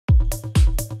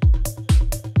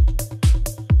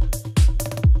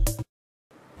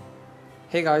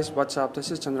Hey guys, what's up? This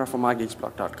is Chandra from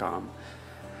mygeeksblog.com.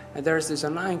 And there's this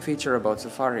annoying feature about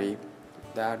Safari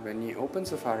that when you open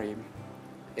Safari,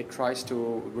 it tries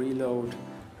to reload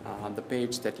the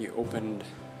page that you opened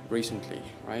recently,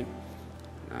 right?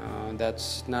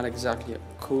 That's not exactly a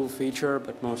cool feature,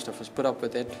 but most of us put up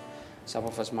with it. Some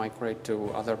of us migrate to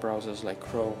other browsers like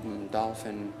Chrome,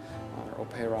 Dolphin, or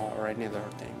Opera, or any other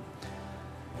thing.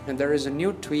 And there is a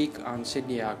new tweak on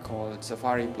Cydia called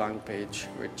SafariBlankPage,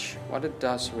 which what it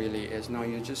does really is, now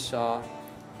you just saw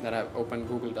that I've opened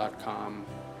google.com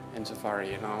in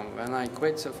Safari. Now when I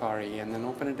quit Safari and then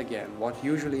open it again, what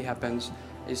usually happens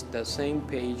is the same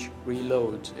page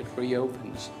reloads, it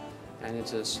reopens, and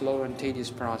it's a slow and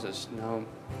tedious process. Now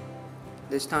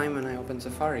this time when I open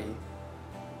Safari,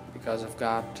 because I've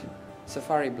got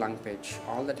SafariBlankPage,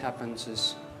 all that happens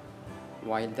is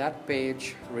while that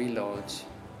page reloads,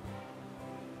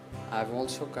 I've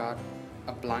also got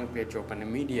a blank page open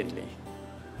immediately,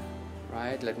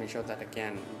 right? Let me show that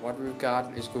again. What we've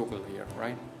got is Google here,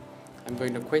 right? I'm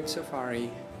going to quit Safari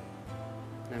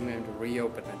and I'm going to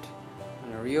reopen it.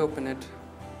 When I reopen it,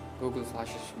 Google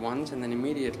flashes once and then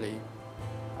immediately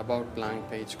about blank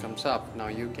page comes up. Now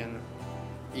you can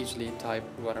easily type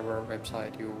whatever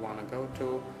website you want to go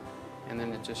to and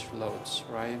then it just loads,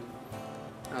 right?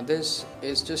 Now this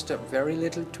is just a very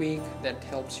little tweak that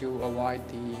helps you avoid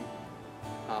the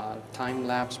time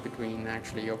lapse between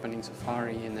actually opening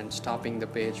Safari and then stopping the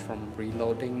page from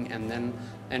reloading and then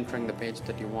entering the page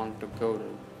that you want to go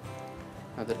to.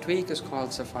 Now the tweak is called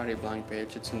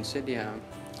SafariBlankPage. It's in Cydia.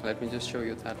 Let me just show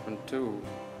you that one too.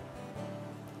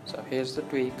 So here's the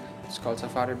tweak. It's called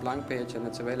SafariBlankPage and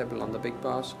it's available on the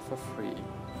BigBoss for free.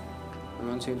 And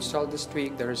once you install this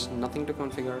tweak, there is nothing to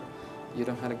configure. You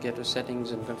don't have to get to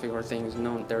settings and configure things.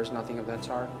 No, there's nothing of that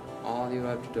sort. All you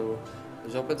have to do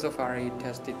is open Safari,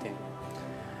 test the thing.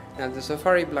 Now the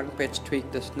SafariBlankPage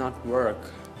tweak does not work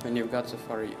when you've got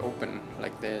Safari open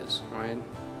like this, right?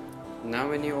 Now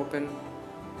when you open,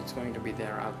 it's going to be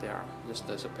there out there just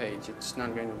as a page. It's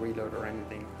not going to reload or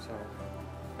anything, so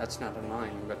that's not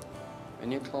annoying. But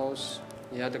when you close,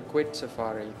 you have to quit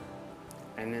Safari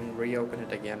and then reopen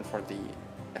it again for the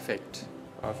effect,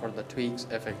 for the tweaks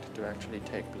effect to actually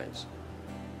take place.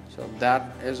 So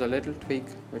that is a little tweak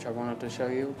which I wanted to show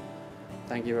you.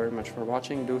 Thank you very much for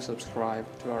watching. Do subscribe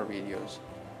to our videos.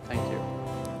 Thank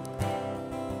you.